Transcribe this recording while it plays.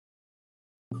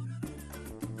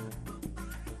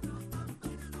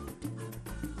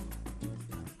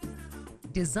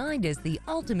Designed as the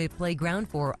ultimate playground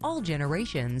for all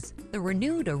generations, the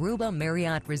renewed Aruba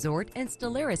Marriott Resort and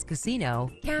Stellaris Casino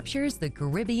captures the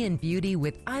Caribbean beauty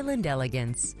with island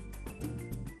elegance.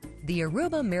 The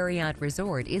Aruba Marriott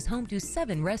Resort is home to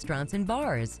 7 restaurants and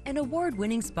bars, an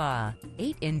award-winning spa,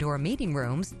 8 indoor meeting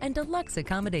rooms, and deluxe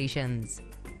accommodations.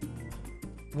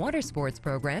 Water sports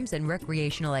programs and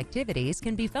recreational activities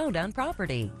can be found on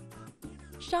property.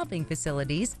 Shopping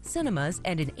facilities, cinemas,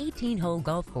 and an 18-hole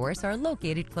golf course are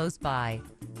located close by.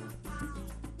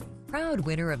 Proud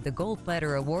winner of the Gold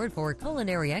Platter Award for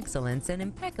Culinary Excellence and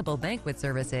Impeccable Banquet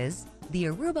Services, the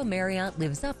Aruba Marriott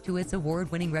lives up to its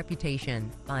award-winning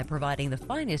reputation by providing the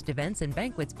finest events and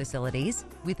banquets facilities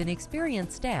with an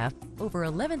experienced staff, over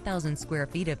 11,000 square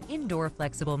feet of indoor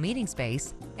flexible meeting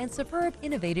space, and superb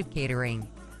innovative catering.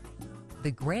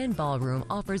 The Grand Ballroom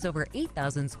offers over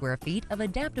 8,000 square feet of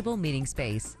adaptable meeting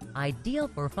space, ideal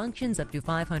for functions up to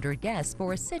 500 guests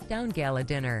for a sit-down gala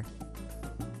dinner.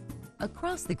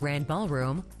 Across the Grand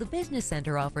Ballroom, the Business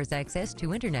Center offers access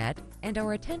to internet, and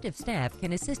our attentive staff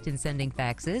can assist in sending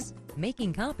faxes,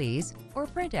 making copies, or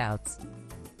printouts.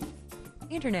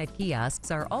 Internet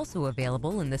kiosks are also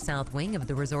available in the south wing of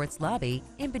the resort's lobby,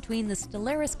 in between the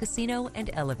Stellaris Casino and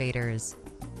elevators.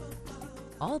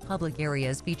 All public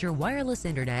areas feature wireless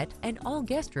internet, and all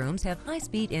guest rooms have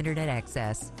high-speed internet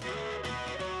access.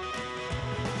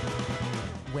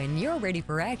 When you're ready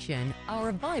for action,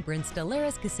 our vibrant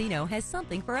Stellaris Casino has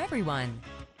something for everyone.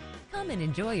 Come and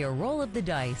enjoy a roll of the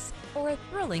dice or a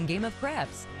thrilling game of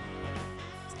craps.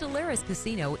 Stellaris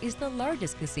Casino is the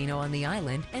largest casino on the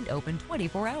island and open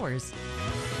 24 hours.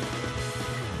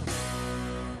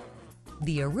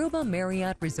 The Aruba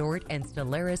Marriott Resort and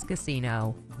Stellaris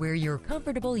Casino, where you're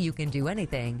comfortable you can do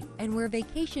anything, and where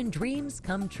vacation dreams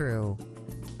come true.